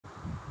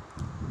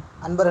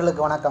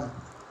அன்பர்களுக்கு வணக்கம்.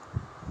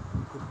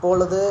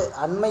 இப்பொழுது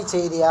அண்மை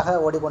செய்தியாக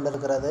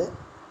ஓடிக்கொண்டிருக்கிறது.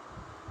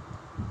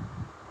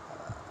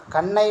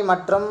 கண்ணை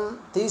மற்றும்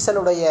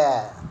டீசலுடைய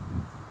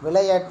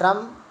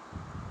விலையேற்றம்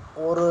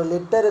ஒரு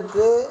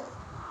லிட்டருக்கு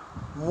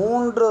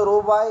 3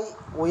 ரூபாய்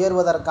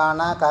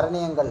உயர்வதற்கான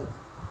கரணியங்கள்.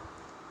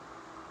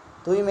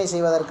 தூய்மை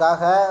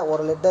செய்வதற்காக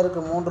ஒரு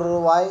லிட்டருக்கு 3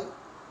 ரூபாய்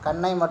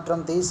கண்ணை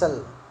மற்றும் டீசல்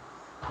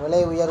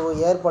விலை உயர்வு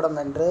ஏற்படும்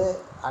என்று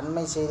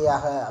அண்மை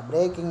செய்தியாக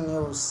பிரேக்கிங்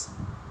நியூஸ்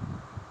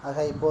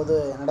ஆக இப்போது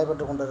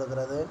நடைபெற்று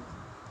கொண்டிருக்கிறது.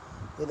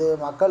 இது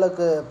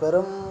மக்களுக்கு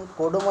பெரும்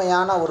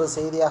கொடுமையான ஒரு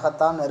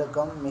செய்தியாகத்தான்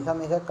இருக்கும். மிக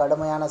மிக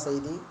கடுமையான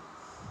செய்தி.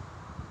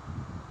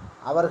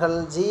 அவர்கள்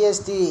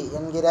ஜிஎஸ்டி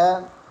என்கிற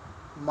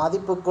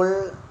மதிப்புக்குள்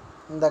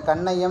இந்த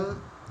கண்ணையும்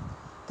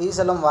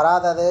டீசலும்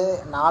வராதது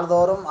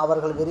நாள்தோறும்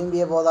அவர்கள்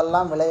விரும்பிய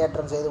போதெல்லாம்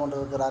விலையேற்றம் செய்து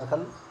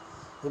கொண்டிருக்கிறார்கள்.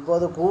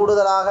 இப்போது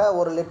கூடுதலாக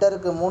ஒரு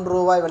லிட்டருக்கு 3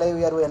 ரூபாய் விலை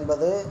உயர்வு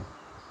என்பது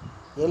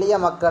எளிய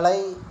மக்களை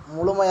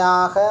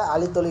முழுமையாக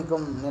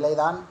அழித்தொழிக்கும்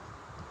நிலைதான்.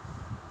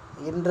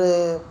 இன்று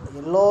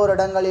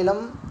எல்லோரிடங்களிலும்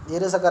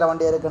இருசக்கர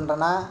வண்டி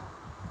இருக்கின்றன.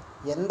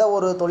 எந்த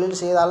ஒரு தொழில்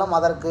செய்தாலும்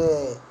அதற்கு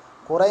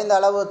குறைந்த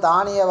அளவு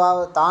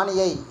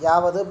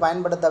தானியையாவது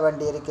பயன்படுத்த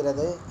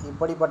வேண்டியிருக்கிறது.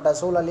 இப்படிப்பட்ட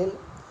சூழலில்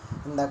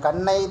இந்த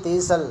கண்ணை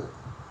டீசல்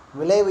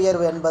விலை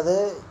உயர்வு என்பது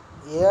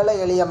ஏழை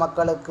எளிய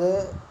மக்களுக்கு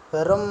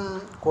பெரும்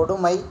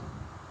கொடுமை.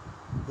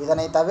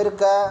 இதனை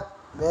தவிர்க்க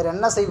வேறு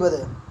என்ன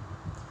செய்வது?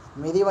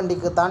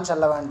 மிதிவண்டிக்குத்தான்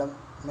செல்ல வேண்டும்.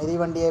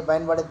 மிதிவண்டியை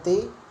பயன்படுத்தி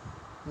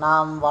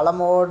நாம்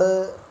வளமோடு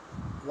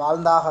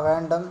வாழ்ந்தாக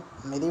வேண்டும்.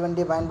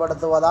 மிதிவண்டி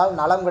பயன்படுத்துவதால்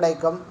நலம்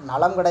கிடைக்கும்.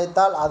 நலம்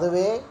கிடைத்தால்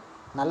அதுவே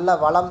நல்ல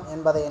வளம்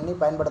என்பதை எண்ணி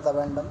பயன்படுத்த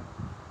வேண்டும்.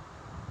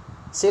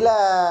 சில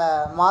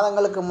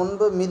மாதங்களுக்கு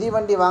முன்பு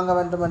மிதிவண்டி வாங்க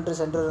வேண்டும் என்று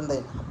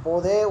சென்றிருந்தேன்.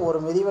 அப்போதே ஒரு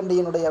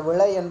மிதிவண்டியினுடைய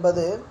விலை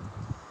என்பது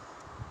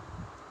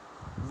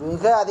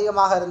மிக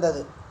அதிகமாக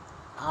இருந்தது.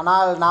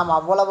 ஆனால் நாம்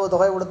அவ்வளவு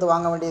தொகை கொடுத்து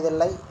வாங்க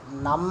வேண்டியதில்லை.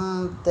 நம்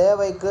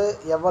தேவைக்கு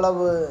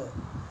எவ்வளவு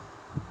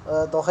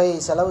தொகை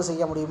செலவு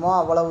செய்ய முடியுமோ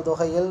அவ்வளவு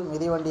தொகையில்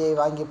மிதிவண்டியை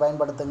வாங்கி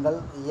பயன்படுத்துங்கள்.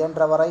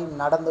 இயன்றவரை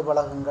நடந்து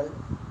பழகுங்கள்.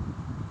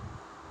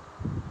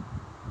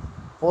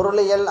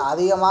 பொருளியல்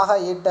அதிகமாக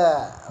ஈட்ட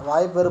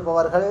வாய்ப்பு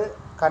இருப்பவர்கள்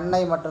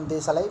கண்ணை மற்றும்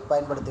டீசலை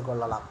பயன்படுத்தி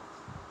கொள்ளலாம்.